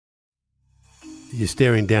you're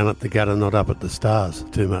staring down at the gutter, not up at the stars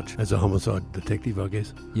too much as a homicide detective, I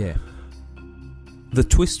guess. Yeah. The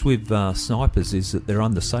twist with snipers is that they're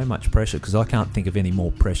under so much pressure, because I can't think of any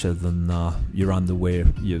more pressure than you're under where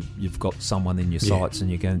you've got someone in your sights and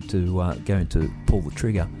you're going to pull the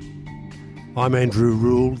trigger. I'm Andrew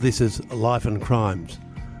Rule. This is Life and Crimes.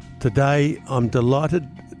 Today, I'm delighted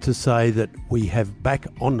to say that we have back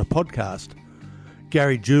on the podcast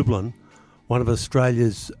Gary Jubelin, one of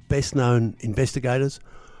Australia's best-known investigators,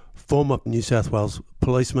 former New South Wales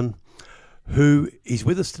policeman, who is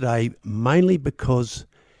with us today mainly because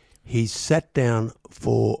he's sat down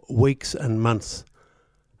for weeks and months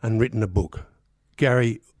and written a book.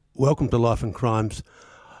 Gary, welcome to Life and Crimes.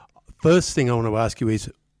 First thing I want to ask you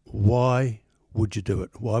is, why would you do it?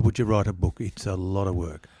 Why would you write a book? It's a lot of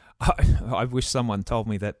work. I wish someone told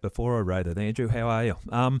me that before I wrote it. Andrew, how are you?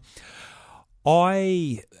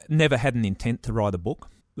 I never had an intent to write a book.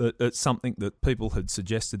 It's something that people had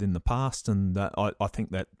suggested in the past, and I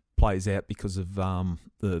think that plays out because of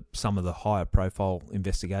some of the higher profile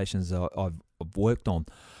investigations I've worked on.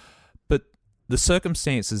 But the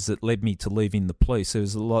circumstances that led me to leaving the police, there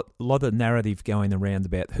was a lot of narrative going around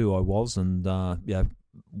about who I was and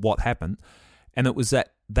what happened. And it was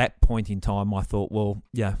at that point in time I thought, well,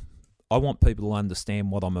 I want people to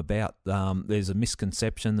understand what I'm about. There's a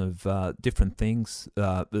misconception of different things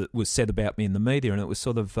that was said about me in the media, and it was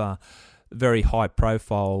sort of very high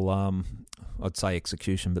profile, I'd say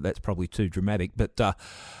execution, but that's probably too dramatic, but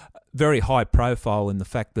very high profile in the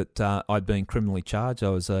fact that I'd been criminally charged. I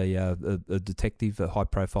was a detective, a high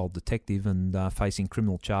profile detective, and facing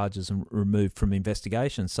criminal charges and removed from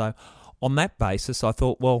investigation. So on that basis, I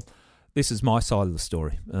thought, well, this is my side of the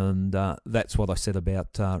story, and that's what I said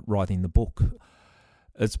about writing the book.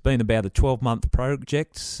 It's been about a 12-month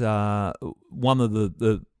project. One of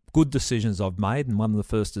the good decisions I've made, and one of the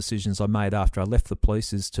first decisions I made after I left the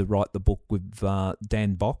police, is to write the book with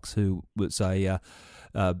Dan Box, who was a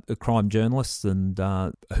crime journalist and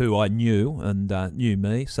who I knew and knew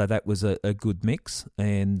me, so that was a good mix.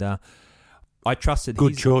 And I trusted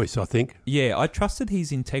Good choice, I think. Yeah, I trusted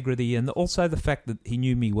his integrity, and also the fact that he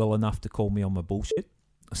knew me well enough to call me on my bullshit.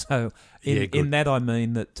 So in that I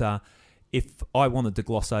mean that if I wanted to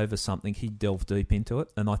gloss over something, he'd delve deep into it,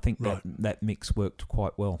 and I think that mix worked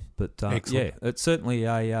quite well. But it's certainly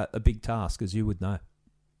a big task, as you would know.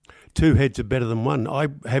 Two heads are better than one. I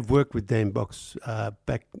have worked with Dan Box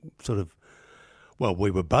back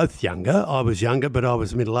we were both younger. I was younger, but I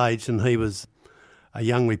was middle-aged, and he was a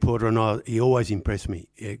young reporter, and he always impressed me.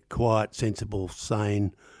 Quiet, sensible,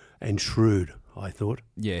 sane, and shrewd, I thought.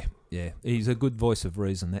 Yeah. He's a good voice of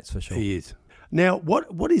reason, that's for sure. He is. Now,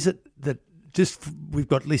 what is it that, we've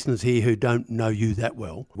got listeners here who don't know you that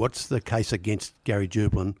well. What's the case against Gary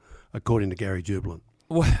Jubelin, according to Gary Jubelin?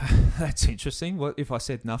 Well, that's interesting. Well, if I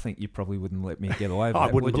said nothing, you probably wouldn't let me get away with it. I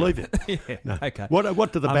wouldn't believe it. Yeah, no. Okay.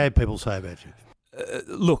 What do the bad people say about you?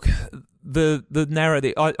 Look, the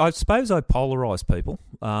narrative, I suppose I polarise people,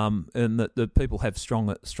 and that the people have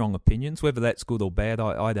strong opinions. Whether that's good or bad,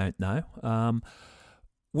 I don't know.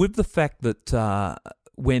 With the fact that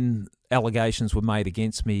when allegations were made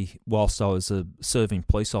against me whilst I was a serving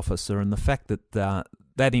police officer, and the fact that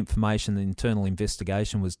that information, the internal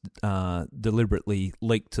investigation, was deliberately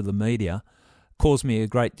leaked to the media, caused me a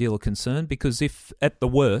great deal of concern, because if, at the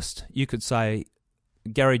worst, you could say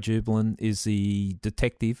Gary Jubelin is the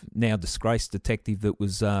detective, now disgraced detective, that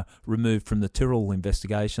was removed from the Tyrrell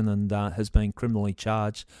investigation and has been criminally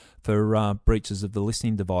charged for breaches of the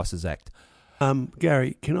Listening Devices Act.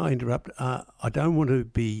 Gary, can I interrupt? I don't want to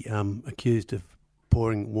be accused of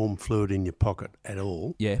pouring warm fluid in your pocket at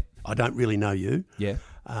all. Yeah. I don't really know you. Yeah.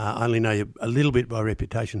 I only know you a little bit by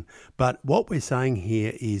reputation. But what we're saying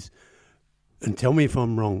here is, and tell me if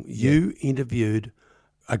I'm wrong, you interviewed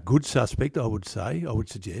a good suspect, I would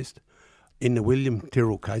suggest, in the William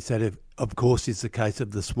Tyrrell case. That, of course, is the case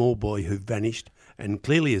of the small boy who vanished and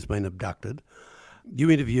clearly has been abducted.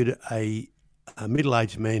 You interviewed a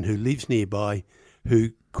middle-aged man who lives nearby,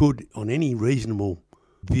 who could, on any reasonable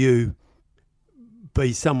view,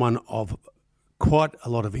 be someone of quite a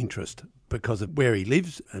lot of interest because of where he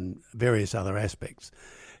lives and various other aspects.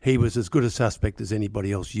 He was as good a suspect as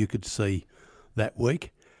anybody else you could see that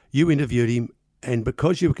week. You interviewed him, and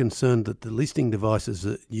because you were concerned that the listening devices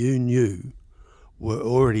that you knew were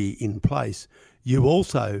already in place, you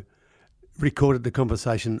also recorded the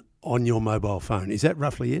conversation on your mobile phone. Is that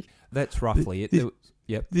roughly it? That's roughly it.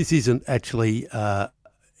 Yep. This isn't actually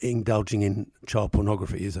indulging in child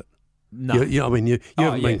pornography, is it? No. You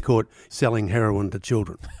haven't been caught selling heroin to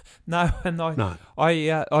children. No, and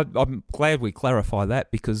I'm glad we clarify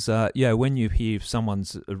that because when you hear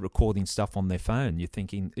someone's recording stuff on their phone, you're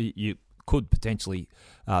thinking you could potentially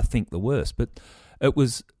think the worst. But it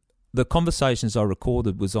was the conversations I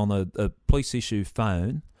recorded was on a police issue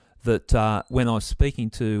phone that when I was speaking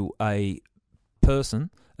to a person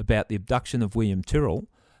about the abduction of William Tyrrell,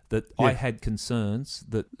 that I had concerns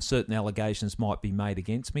that certain allegations might be made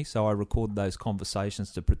against me, so I recorded those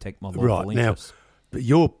conversations to protect my lawful interests. Now,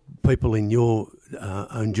 your people in your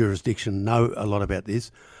own jurisdiction know a lot about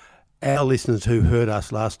this. Our listeners who heard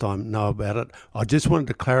us last time know about it. I just wanted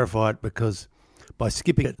to clarify it because by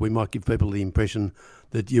skipping it, we might give people the impression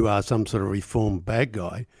that you are some sort of reformed bad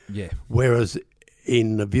guy. Yeah. Whereas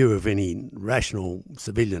in the view of any rational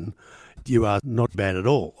civilian, you are not bad at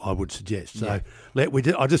all, I would suggest. So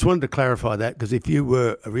I just wanted to clarify that because if you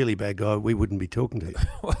were a really bad guy, we wouldn't be talking to you.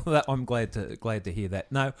 Well, I'm glad to hear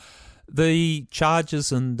that. No, the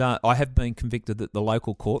charges, and I have been convicted at the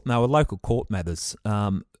local court. Now, a local court matters.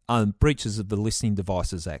 Breaches of the Listening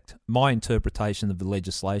Devices Act. My interpretation of the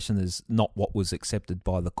legislation is not what was accepted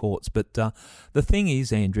by the courts. But the thing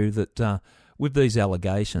is, Andrew, that with these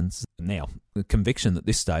allegations, now, the conviction at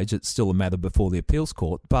this stage, it's still a matter before the appeals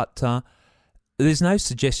court, but there's no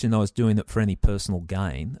suggestion I was doing it for any personal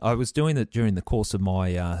gain. I was doing it during the course of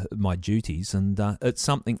my my duties, and it's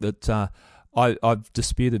something that I've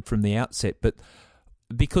disputed from the outset. But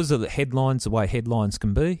because of the headlines, the way headlines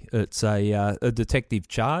can be, it's a detective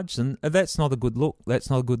charge, and that's not a good look.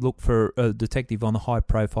 That's not a good look for a detective on a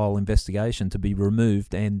high-profile investigation to be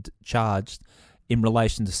removed and charged in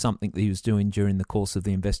relation to something that he was doing during the course of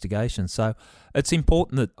the investigation. So it's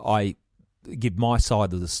important that I give my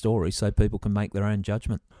side of the story so people can make their own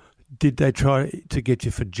judgment. Did they try to get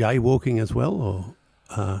you for jaywalking as well, or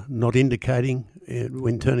not indicating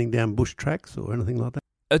when turning down bush tracks or anything like that?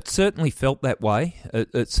 It certainly felt that way.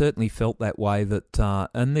 It certainly felt that way that,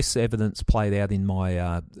 and this evidence played out in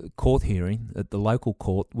my court hearing at the local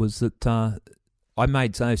court, was that I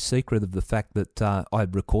made no secret of the fact that I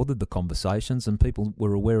had recorded the conversations and people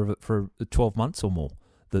were aware of it for 12 months or more,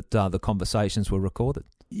 that the conversations were recorded.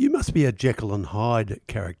 You must be a Jekyll and Hyde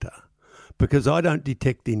character, because I don't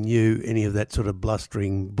detect in you any of that sort of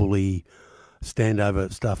blustering, bully,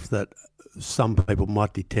 standover stuff that some people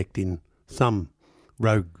might detect in some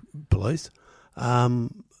rogue police.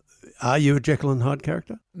 Are you a Jekyll and Hyde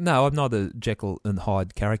character? No, I'm not a Jekyll and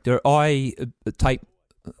Hyde character. I take...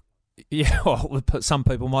 Yeah, well, some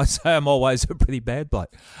people might say I'm always a pretty bad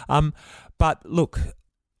bloke. But look,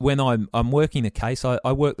 when I'm working a case,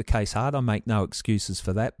 I work the case hard. I make no excuses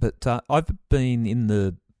for that. But I've been in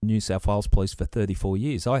the New South Wales Police for 34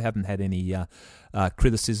 years. I haven't had any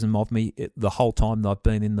criticism of me the whole time that I've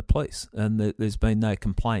been in the police, and there's been no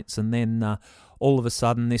complaints. And then all of a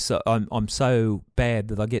sudden, I'm so bad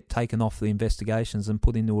that I get taken off the investigations and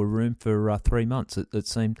put into a room for 3 months. It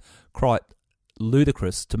seemed quite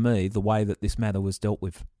ludicrous to me the way that this matter was dealt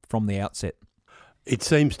with from the outset. It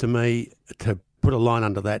seems to me, to put a line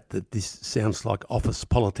under that this sounds like office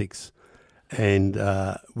politics, and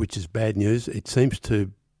which is bad news. It seems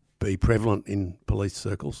to be prevalent in police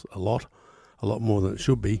circles a lot more than it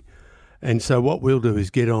should be. And so what we'll do is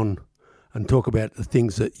get on and talk about the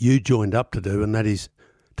things that you joined up to do, and that is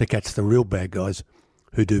to catch the real bad guys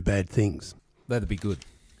who do bad things. That'd be good.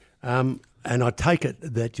 And I take it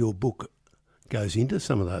that your book goes into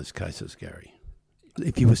some of those cases, Gary.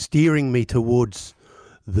 If you were steering me towards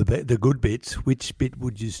the good bits, which bit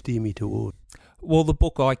would you steer me toward? Well, the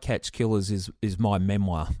book I Catch Killers is my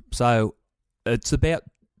memoir. So it's about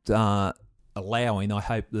allowing, I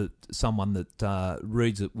hope that someone that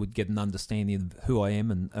reads it would get an understanding of who I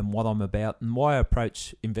am and what I'm about and why I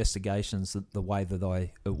approach investigations the way that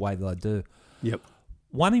I do. Yep.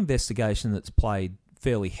 One investigation that's played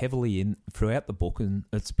fairly heavily throughout the book, and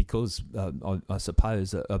it's because I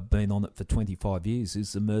suppose I've been on it for 25 years,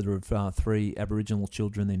 is the murder of 3 Aboriginal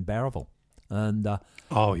children in Bowraville. And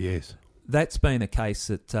oh yes, that's been a case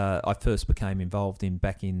that I first became involved in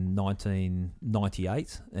back in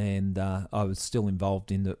 1998, and I was still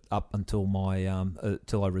involved in it up until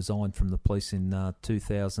till I resigned from the police in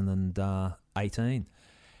 2018.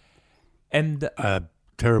 And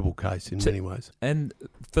terrible case in many ways. And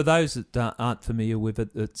for those that aren't familiar with it,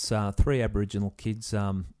 it's 3 Aboriginal kids,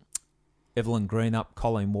 Evelyn Greenup,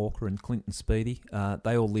 Colleen Walker and Clinton Speedy.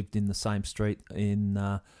 They all lived in the same street in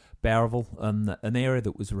Bowraville, an area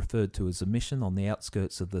that was referred to as a mission on the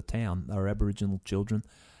outskirts of the town. They were Aboriginal children,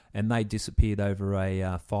 and they disappeared over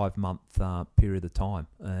a 5-month period of time.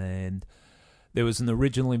 And There was an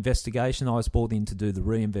original investigation. I was brought in to do the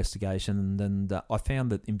re-investigation, and I found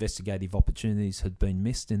that investigative opportunities had been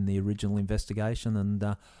missed in the original investigation,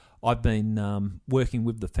 and I've been working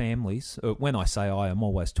with the families. When I say I'm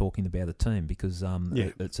always talking about a team because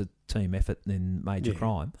it's a team effort in major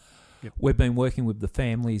crime. Yep. We've been working with the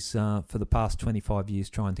families for the past 25 years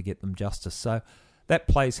trying to get them justice. So that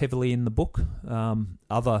plays heavily in the book.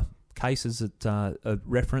 Other cases that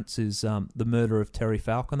reference is the murder of Terry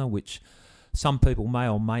Falconer, which some people may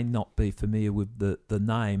or may not be familiar with the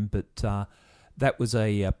name, but that was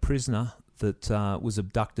a prisoner that was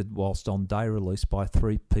abducted whilst on day release by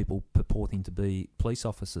 3 people purporting to be police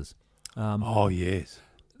officers. Yes.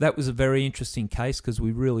 That was a very interesting case because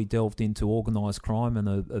we really delved into organised crime and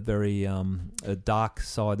a very a dark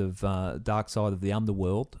side of the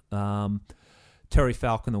underworld. Terry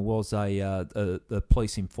Falconer was a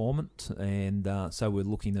police informant, and so we're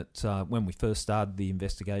looking at when we first started the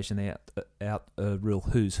investigation out a real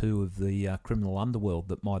who's who of the criminal underworld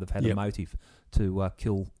that might have had a motive to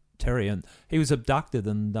kill Terry. And he was abducted,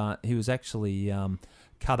 and he was actually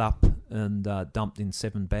cut up and dumped in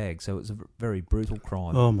 7 bags. So it was a very brutal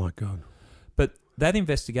crime. Oh my God! But that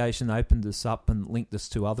investigation opened us up and linked us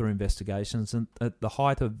to other investigations. And at the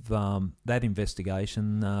height of that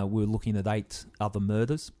investigation, we were looking at 8 other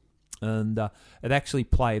murders. And it actually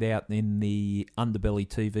played out in the Underbelly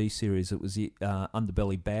TV series. It was the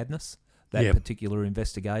Underbelly Badness, that particular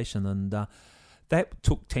investigation. And that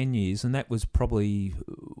took 10 years, and that was probably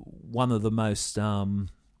one of the most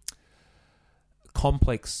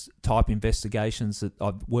complex type investigations that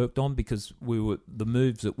I've worked on because the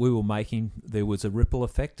moves that we were making, there was a ripple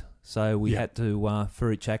effect. So we had to,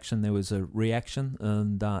 for each action, there was a reaction,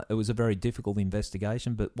 and it was a very difficult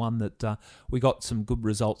investigation, but one that we got some good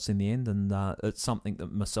results in the end, and it's something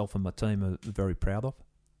that myself and my team are very proud of.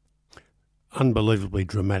 Unbelievably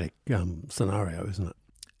dramatic scenario, isn't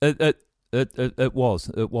it? It was,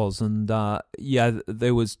 and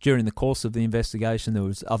there was, during the course of the investigation, there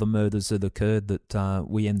was other murders that occurred that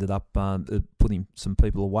we ended up putting some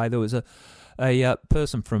people away. There was a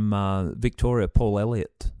person from Victoria, Paul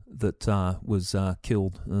Elliott, that was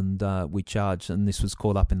killed, and we charged, and this was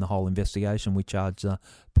caught up in the whole investigation. We charged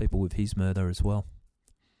people with his murder as well.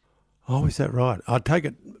 Oh, is that right? I take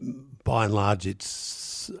it, by and large,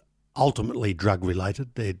 it's ultimately drug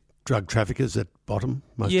related. They're drug traffickers at bottom,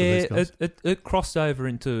 most of these guys? It crossed over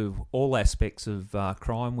into all aspects of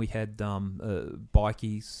crime. We had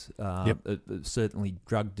bikies, certainly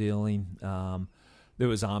drug dealing. There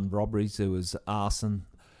was armed robberies. There was arson.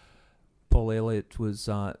 Paul Elliott was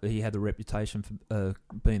he had a reputation for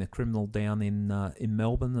being a criminal down in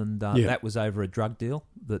Melbourne, and that was over a drug deal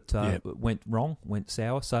that went wrong, went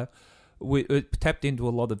sour. So it tapped into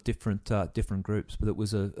a lot of different groups, but it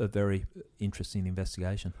was a very interesting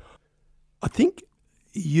investigation. I think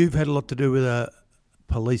you've had a lot to do with a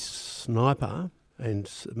police sniper and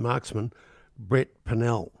marksman, Brett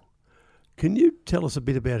Pennell. Can you tell us a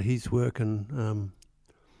bit about his work? And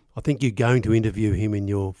I think you're going to interview him in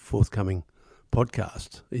your forthcoming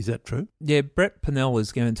podcast. Is that true? Yeah, Brett Pennell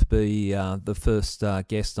is going to be the first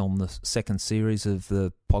guest on the second series of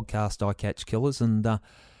the podcast I Catch Killers, and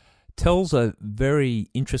tells a very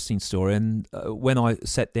interesting story. And when I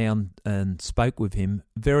sat down and spoke with him,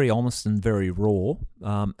 very honest and very raw.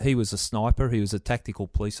 He was a sniper. He was a tactical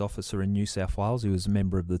police officer in New South Wales. He was a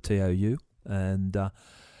member of the TOU. And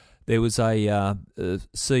there was a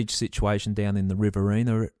siege situation down in the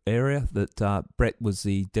Riverina area that Brett was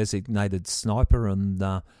the designated sniper. And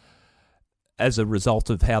as a result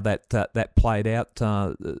of how that played out,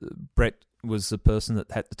 Brett was the person that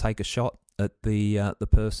had to take a shot at the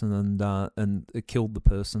person and killed the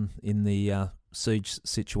person in the siege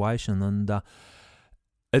situation, and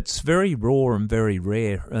it's very raw and very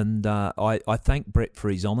rare. And I thank Brett for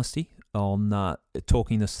his honesty on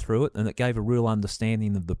talking us through it, and it gave a real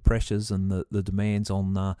understanding of the pressures and the demands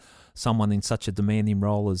on someone in such a demanding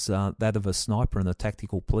role as that of a sniper and a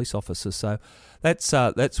tactical police officer. So that's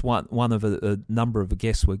one of a number of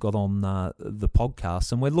guests we've got on the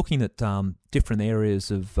podcast, and we're looking at different areas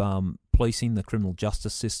of policing, the criminal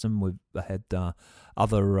justice system. We've had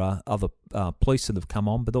other police that have come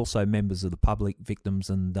on, but also members of the public, victims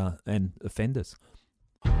and offenders.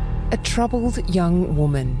 A troubled young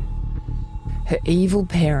woman. Her evil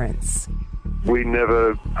parents. We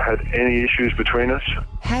never had any issues between us.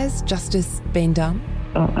 Has justice been done?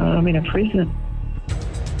 I'm in a prison.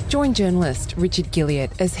 Join journalist Richard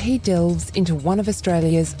Gilliatt as he delves into one of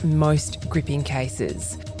Australia's most gripping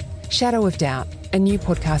cases. Shadow of Doubt, a new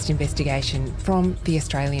podcast investigation from The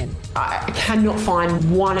Australian. I cannot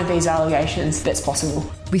find one of these allegations that's possible.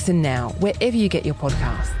 Listen now, wherever you get your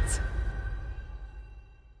podcasts.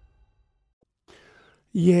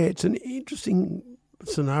 Yeah, it's an interesting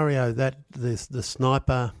scenario that the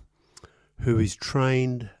sniper who is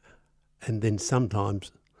trained and then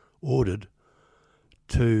sometimes ordered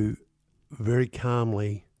to very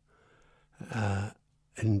calmly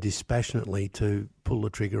and dispassionately to pull the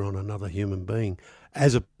trigger on another human being,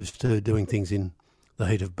 as opposed to doing things in the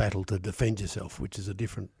heat of battle to defend yourself, which is a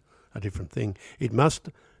different thing. It must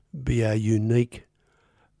be a unique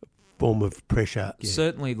form of pressure. Yeah.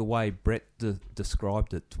 Certainly the way Brett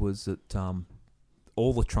described it was that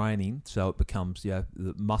all the training, so it becomes the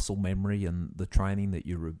muscle memory and the training that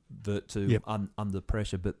you revert to under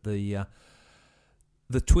pressure. But the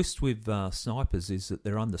twist with snipers is that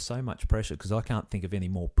they're under so much pressure, because I can't think of any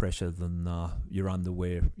more pressure than you're under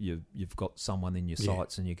where you've got someone in your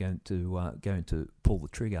sights and you're going to pull the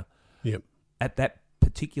trigger. Yep. At that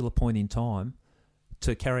particular point in time,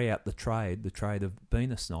 to carry out the trade of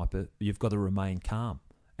being a sniper, you've got to remain calm,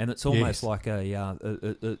 and it's almost like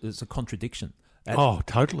it's a contradiction.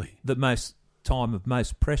 Totally. The most time of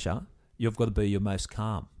most pressure, you've got to be your most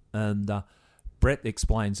calm, and Brett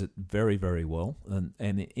explains it very, very well, and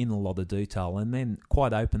in a lot of detail, and then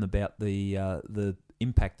quite open about the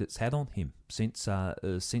impact it's had on him since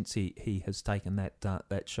he has taken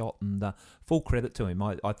that shot, and full credit to him.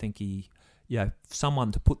 I think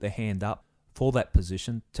someone to put their hand up for that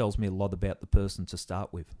position tells me a lot about the person to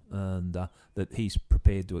start with, and that he's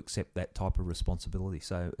prepared to accept that type of responsibility.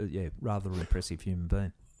 So, rather impressive human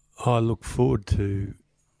being. I look forward to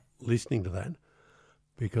listening to that,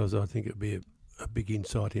 because I think it'd be a big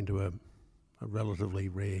insight into a relatively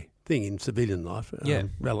rare thing in civilian life.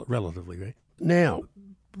 Relatively rare. Now,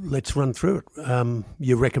 let's run through it.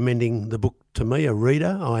 You're recommending the book to me, a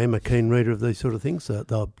reader. I am a keen reader of these sort of things,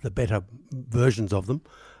 the better versions of them.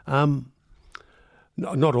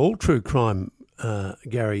 Not all true crime,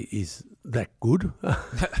 Gary, is that good.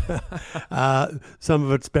 Some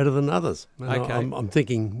of it's better than others. Okay. I'm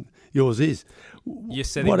thinking yours is. You're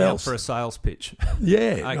setting me up for a sales pitch.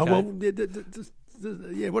 Yeah.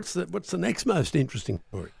 Okay. What's the next most interesting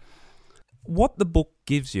story? What the book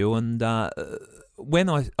gives you, and when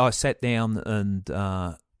I sat down and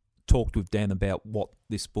talked with Dan about what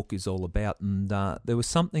this book is all about, and there was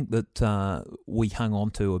something that we hung on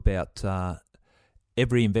to about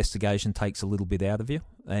every investigation takes a little bit out of you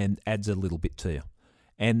and adds a little bit to you.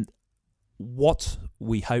 And what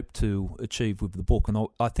we hope to achieve with the book, and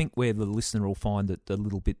I think where the listener will find it a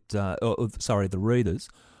little bit, the readers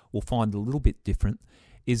will find it a little bit different,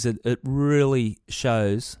 is that it really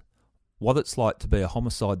shows what it's like to be a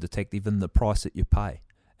homicide detective and the price that you pay.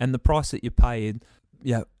 And the price that you pay in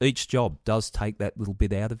each job does take that little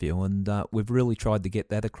bit out of you, and we've really tried to get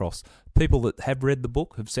that across. People that have read the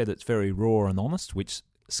book have said it's very raw and honest, which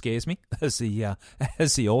scares me as the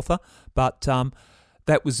author. But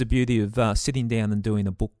that was the beauty of sitting down and doing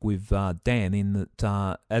a book with Dan, in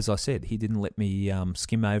that, as I said, he didn't let me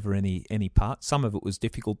skim over any part. Some of it was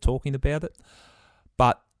difficult talking about it,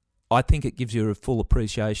 but I think it gives you a full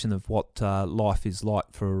appreciation of what life is like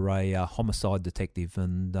for a homicide detective.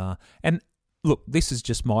 And look, this is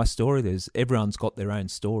just my story. Everyone's got their own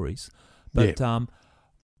stories, but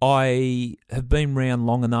I have been around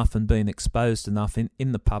long enough and been exposed enough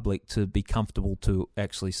in the public to be comfortable to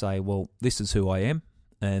actually say, well, this is who I am,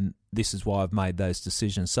 and this is why I've made those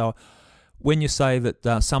decisions. So when you say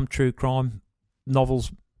that some true crime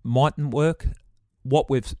novels mightn't work,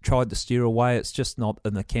 what we've tried to steer away, it's just not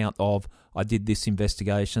an account of I did this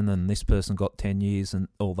investigation and this person got 10 years and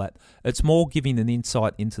all that. It's more giving an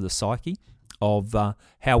insight into the psyche of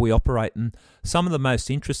how we operate. And some of the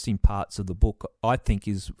most interesting parts of the book, I think,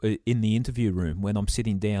 is in the interview room when I'm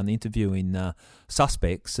sitting down interviewing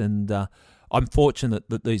suspects. And I'm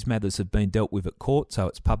fortunate that these matters have been dealt with at court, so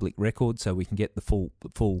it's public record, so we can get the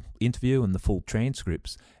full interview and the full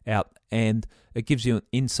transcripts out. And it gives you an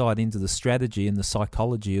insight into the strategy and the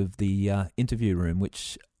psychology of the interview room,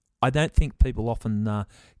 which I don't think people often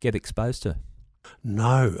get exposed to.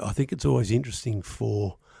 No, I think it's always interesting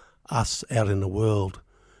for us out in the world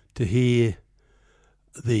to hear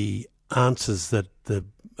the answers that the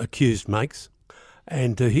accused makes,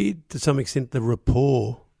 and to hear, to some extent, the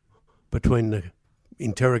rapport between the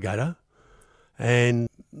interrogator and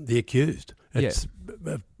the accused. It's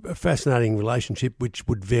a fascinating relationship, which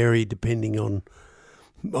would vary depending on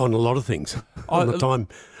a lot of things, on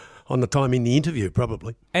the time in the interview,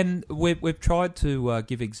 probably. And we've tried to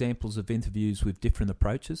give examples of interviews with different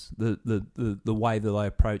approaches, the way that they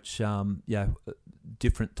approach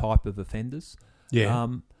different type of offenders. Yeah.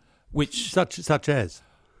 Which such as?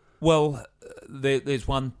 Well, there's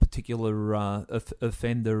one particular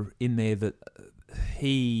offender in there that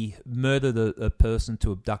he murdered a person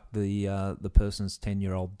to abduct the person's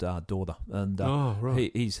 10-year-old daughter, and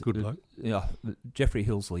he's good bloke. Jeffrey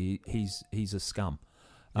Hilsley. He's a scum.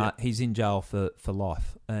 He's in jail for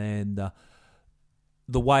life, and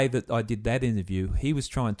the way that I did that interview, he was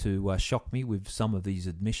trying to shock me with some of these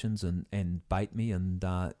admissions and bait me, and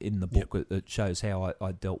in the book it shows how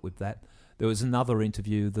I dealt with that. There was another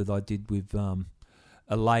interview that I did with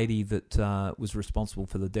a lady that was responsible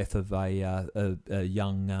for the death of a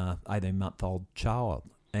young 18-month-old child,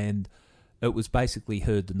 and it was basically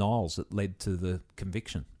her denials that led to the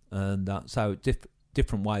conviction, and so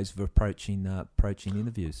different ways of approaching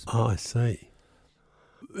interviews. Oh, I see.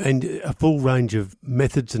 And a full range of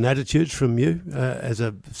methods and attitudes from you.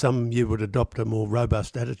 Some you would adopt a more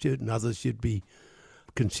robust attitude, and others you'd be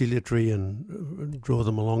conciliatory and draw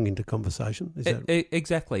them along into conversation. Is that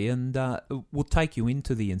exactly? And we'll take you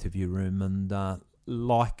into the interview room, and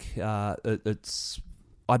it's.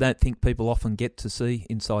 I don't think people often get to see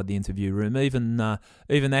inside the interview room. Even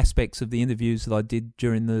aspects of the interviews that I did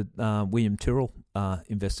during the William Tyrrell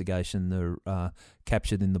investigation are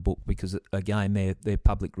captured in the book, because again they're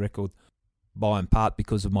public record, by and part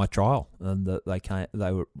because of my trial, and that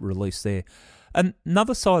they were released there. And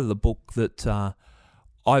another side of the book that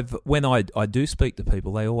when I do speak to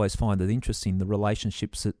people, they always find it interesting, the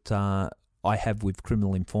relationships that I have with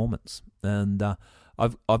criminal informants, and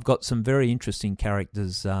I've got some very interesting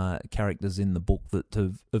characters in the book that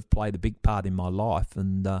have played a big part in my life,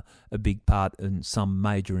 and a big part in some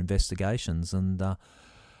major investigations. And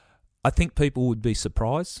I think people would be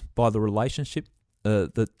surprised by the relationship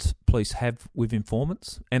that police have with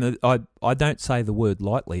informants. And I don't say the word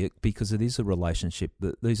lightly, because it is a relationship.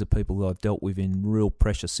 That these are people that I've dealt with in real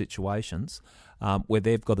precious situations, where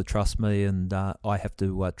they've got to trust me, and I have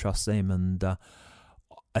to trust them. And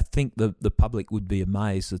I think the public would be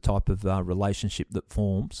amazed the type of relationship that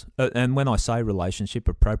forms. And when I say relationship,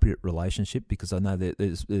 appropriate relationship, because I know that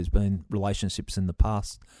there's been relationships in the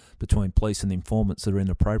past between police and informants that are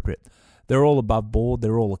inappropriate. They're all above board,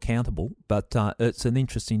 they're all accountable, but it's an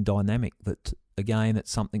interesting dynamic that, again, it's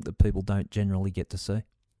something that people don't generally get to see.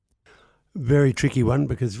 Very tricky one,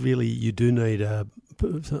 because really you do need a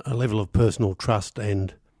level of personal trust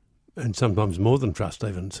and sometimes more than trust,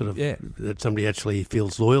 even that somebody actually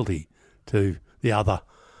feels loyalty to the other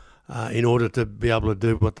in order to be able to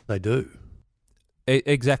do what they do.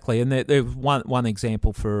 Exactly, and there's one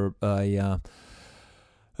example for a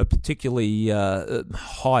particularly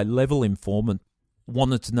high-level informant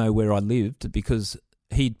wanted to know where I lived, because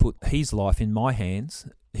he'd put his life in my hands.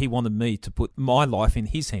 He wanted me to put my life in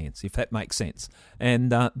his hands, if that makes sense,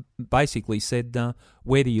 and basically said,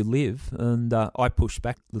 where do you live? And I pushed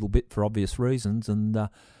back a little bit for obvious reasons, and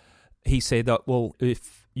he said, well,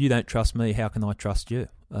 if you don't trust me, how can I trust you?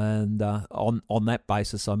 And on that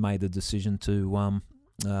basis, I made a decision to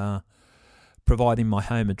provide him my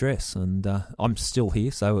home address, and I'm still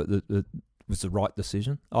here, so it was the right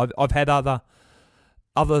decision. I've had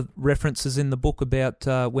other references in the book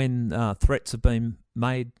about when threats have been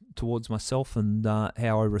made towards myself, and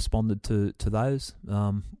how I responded to those,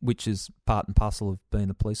 which is part and parcel of being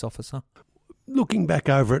a police officer. Looking back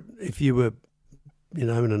over it, if you were, in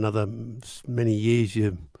another many years,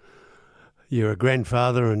 you're a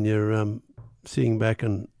grandfather, and you're sitting back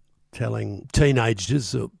and telling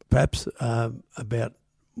teenagers, perhaps, about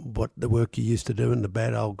what the work you used to do in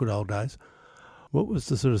the good old days, what was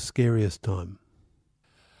the sort of scariest time?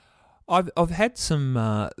 I've had some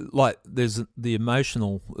there's the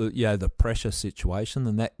emotional, the pressure situation,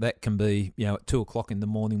 and that can be at 2:00 in the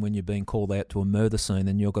morning when you're being called out to a murder scene,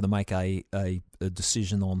 and you've got to make a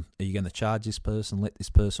decision on, are you going to charge this person, let this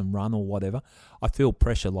person run, or whatever. I feel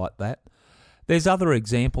pressure like that. There's other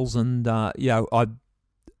examples, and I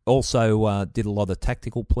also did a lot of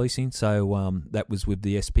tactical policing, so that was with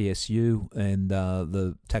the SPSU and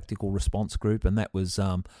the Tactical Response Group, and that was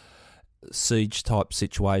siege type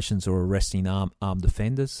situations or arresting armed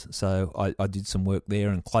offenders. So I did some work there,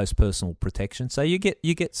 and close personal protection. So you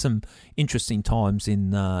get some interesting times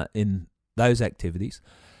in those activities.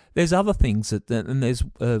 There's other things and there's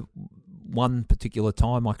one particular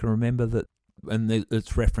time I can remember that, and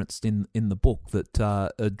it's referenced in the book, that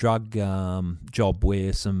a drug job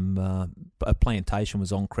where a plantation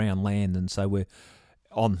was on Crown land, and so we're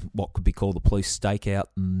on what could be called a police stakeout,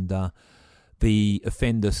 and the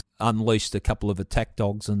offender unleashed a couple of attack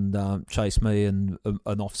dogs and chased me and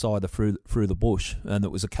an offsider through the bush, and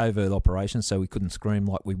it was a covert operation, so we couldn't scream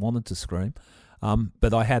like we wanted to scream.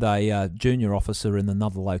 But I had a junior officer in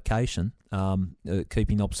another location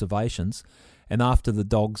keeping observations, and after the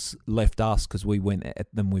dogs left us, because we went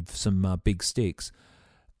at them with some big sticks,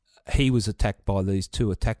 he was attacked by these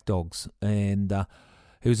two attack dogs, and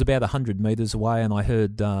he was about 100 metres away, and I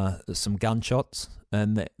heard some gunshots,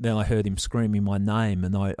 and then I heard him screaming my name,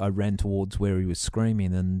 and I ran towards where he was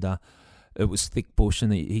screaming, and it was thick bush,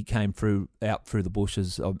 and he came out through the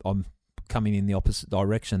bushes. I'm coming in the opposite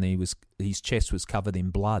direction. His chest was covered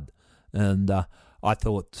in blood, and I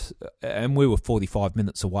thought, and we were 45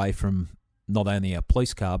 minutes away from not only a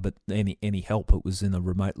police car but any help. It was in a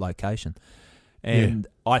remote location, and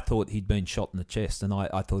I thought he'd been shot in the chest, and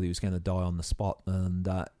I thought he was going to die on the spot. And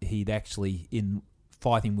he'd actually, in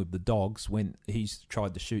fighting with the dogs, when he's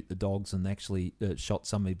tried to shoot the dogs and actually shot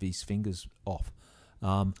some of his fingers off.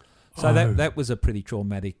 So that was a pretty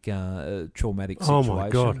traumatic situation. Oh my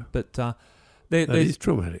God! But that is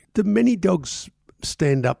traumatic. Do many dogs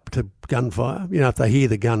stand up to gunfire? You know, if they hear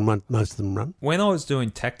the gun, most of them run. When I was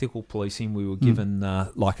doing tactical policing, we were given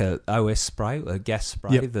like a OS spray, a gas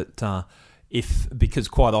spray that because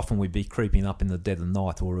quite often we'd be creeping up in the dead of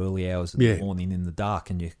night or early hours of the morning in the dark,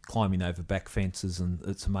 and you're climbing over back fences, and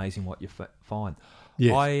it's amazing what you find.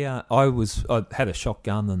 Yes. I had a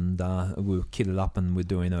shotgun, and we were kitted up, and we're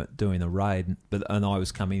doing a raid. And I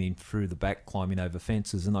was coming in through the back, climbing over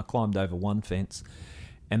fences, and I climbed over one fence,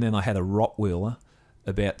 and then I had a Rottweiler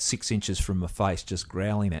about 6 inches from my face, just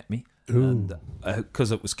growling at me. And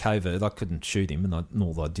because it was covert, I couldn't shoot him, and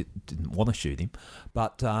nor I didn't want to shoot him.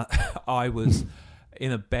 But I was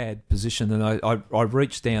in a bad position, and I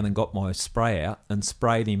reached down and got my spray out and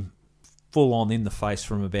sprayed him full on in the face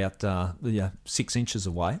from about 6 inches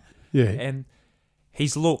away. Yeah. And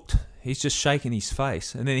he's just shaking his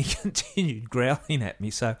face, and then he continued growling at me.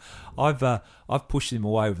 So I've pushed him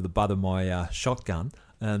away with the butt of my shotgun,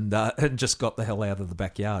 and just got the hell out of the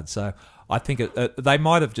backyard. So I think they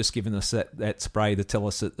might have just given us that spray to tell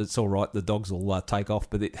us that it's all right, the dogs will take off,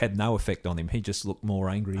 but it had no effect on him. He just looked more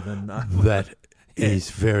angry than... that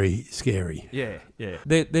is very scary. Yeah.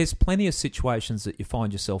 There's plenty of situations that you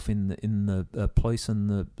find yourself in the police, and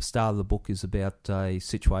the start of the book is about a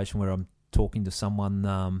situation where I'm talking to someone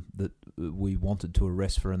that we wanted to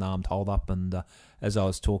arrest for an armed hold-up, and as I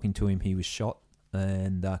was talking to him, he was shot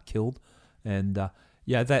and killed, and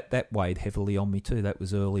that weighed heavily on me too. That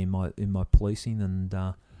was early in my policing,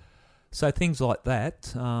 and so things like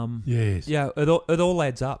that. Yes. Yeah, it all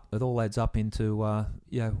adds up. It all adds up into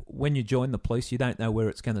when you join the police, you don't know where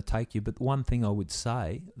it's going to take you. But one thing I would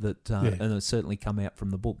say that, and it's certainly come out from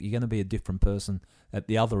the book, you're going to be a different person at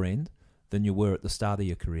the other end than you were at the start of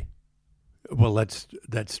your career. Well,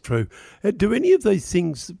 that's true. Do any of these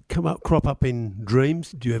things crop up in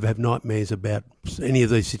dreams? Do you ever have nightmares about any of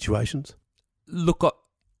these situations? Look,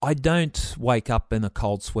 I don't wake up in a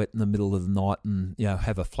cold sweat in the middle of the night and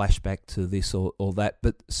have a flashback to this or that.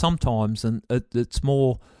 But sometimes, and it's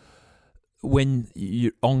more when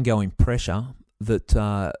you're ongoing pressure that,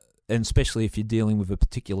 and especially if you're dealing with a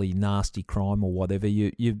particularly nasty crime or whatever,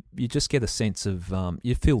 you just get a sense of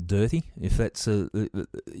you feel dirty if that's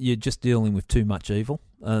you're just dealing with too much evil,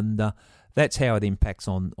 and that's how it impacts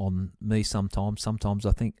on me sometimes. Sometimes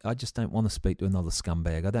I think I just don't want to speak to another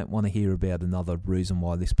scumbag. I don't want to hear about another reason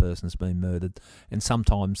why this person's been murdered. And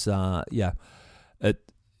sometimes,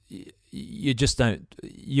 you just don't.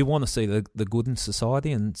 You want to see the good in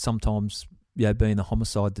society, and sometimes, being a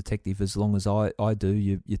homicide detective, as long as I do,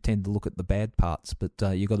 you tend to look at the bad parts. But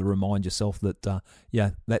you've got to remind yourself that,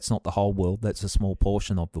 that's not the whole world. That's a small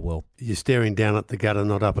portion of the world. You're staring down at the gutter,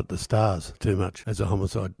 not up at the stars too much as a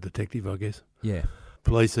homicide detective, I guess. Yeah.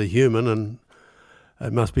 Police are human, and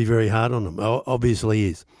it must be very hard on them. Obviously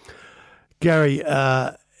is. Gary,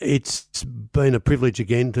 it's been a privilege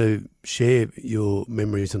again to share your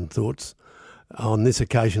memories and thoughts. On this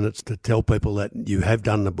occasion, it's to tell people that you have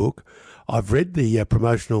done the book. I've read the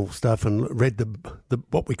promotional stuff and read the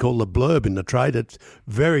what we call the blurb in the trade. It's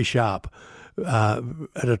very sharp. It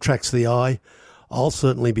attracts the eye. I'll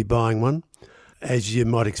certainly be buying one, as you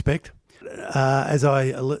might expect. As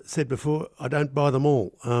I said before, I don't buy them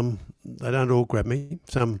all. They don't all grab me.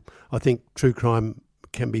 I think true crime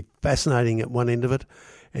can be fascinating at one end of it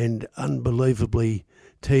and unbelievably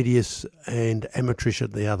tedious and amateurish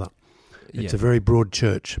at the other. It's a very broad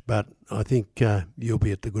church, but I think you'll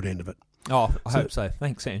be at the good end of it. Oh, I hope so.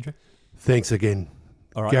 Thanks, Andrew. Thanks again.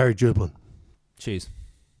 All right. Gary Jublin. Cheers.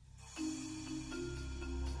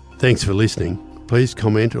 Thanks for listening. Please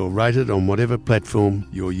comment or rate it on whatever platform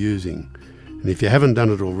you're using. And if you haven't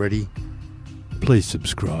done it already, please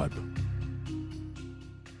subscribe.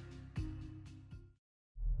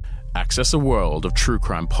 Access a world of true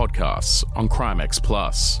crime podcasts on Crimex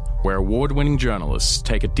Plus, where award-winning journalists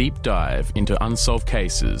take a deep dive into unsolved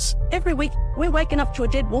cases. Every week, we're waking up to a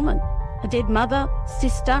dead woman, a dead mother,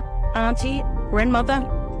 sister, auntie, grandmother,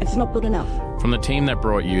 It's not good enough. From the team that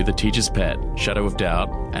brought you The Teacher's Pet, Shadow of Doubt,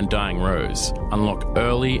 and Dying Rose, unlock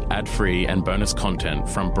early, ad-free and bonus content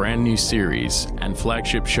from brand new series and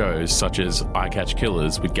flagship shows such as I Catch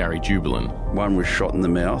Killers with Gary Jubelin. One was shot in the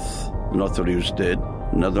mouth and I thought he was dead.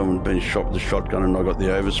 Another one had been shot with a shotgun and I got the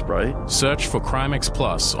overspray. Search for CrimeX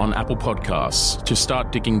Plus on Apple Podcasts to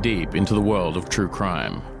start digging deep into the world of true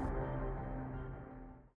crime.